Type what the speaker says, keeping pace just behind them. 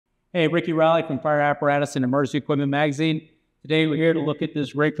Hey, Ricky Riley from Fire Apparatus and Emergency Equipment Magazine. Today we're here to look at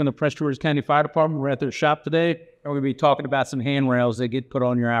this rig from the Prince George's County Fire Department. We're at their shop today, and we're going to be talking about some handrails that get put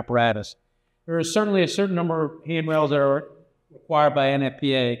on your apparatus. There is certainly a certain number of handrails that are required by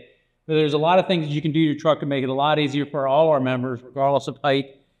NFPA, but there's a lot of things that you can do to your truck to make it a lot easier for all our members, regardless of height,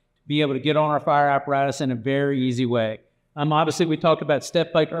 to be able to get on our fire apparatus in a very easy way. Obviously, we talked about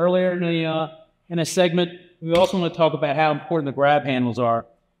step bike earlier in a segment. We also want to talk about how important the grab handles are.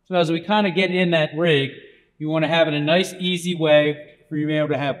 So as we kind of get in that rig, you want to have it a nice, easy way for you to be able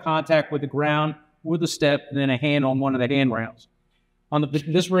to have contact with the ground, with the step, and then a hand on one of the handrails. On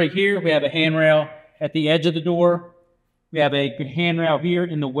this rig here, we have a handrail at the edge of the door. We have a handrail here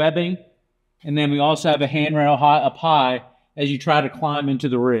in the webbing. And then we also have a handrail up high as you try to climb into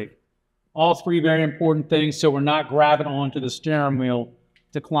the rig. All three very important things so we're not grabbing onto the steering wheel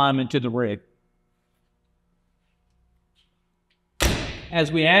to climb into the rig. As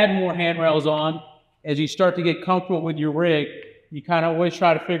we add more handrails on, as you start to get comfortable with your rig, you kind of always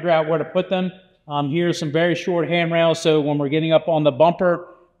try to figure out where to put them. Here's some very short handrails, so when we're getting up on the bumper,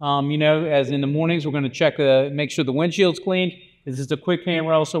 as in the mornings, we're going to check, make sure the windshield's clean. This is a quick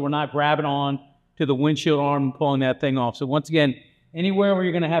handrail, so we're not grabbing on to the windshield arm and pulling that thing off. So once again, anywhere where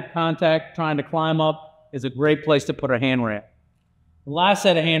you're going to have contact trying to climb up is a great place to put a handrail. The last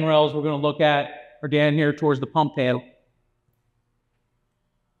set of handrails we're going to look at are down here towards the pump handle.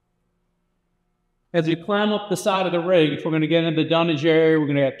 As you climb up the side of the rig, if we're going to get into the dunnage area, we're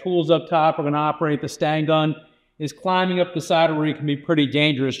going to have tools up top, we're going to operate the stang gun, climbing up the side of the rig can be pretty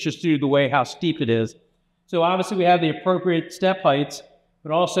dangerous just due to the way how steep it is. So obviously we have the appropriate step heights,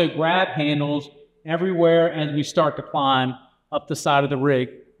 but also grab handles everywhere as we start to climb up the side of the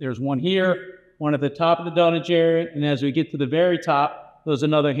rig. There's one here, one at the top of the dunnage area, and as we get to the very top, there's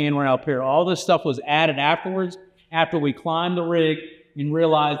another handrail up here. All this stuff was added afterwards, after we climbed the rig, and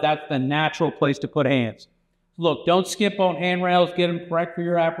realize that's the natural place to put hands. Look, don't skip on handrails. Get them correct for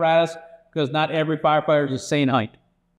your apparatus because not every firefighter is the same height.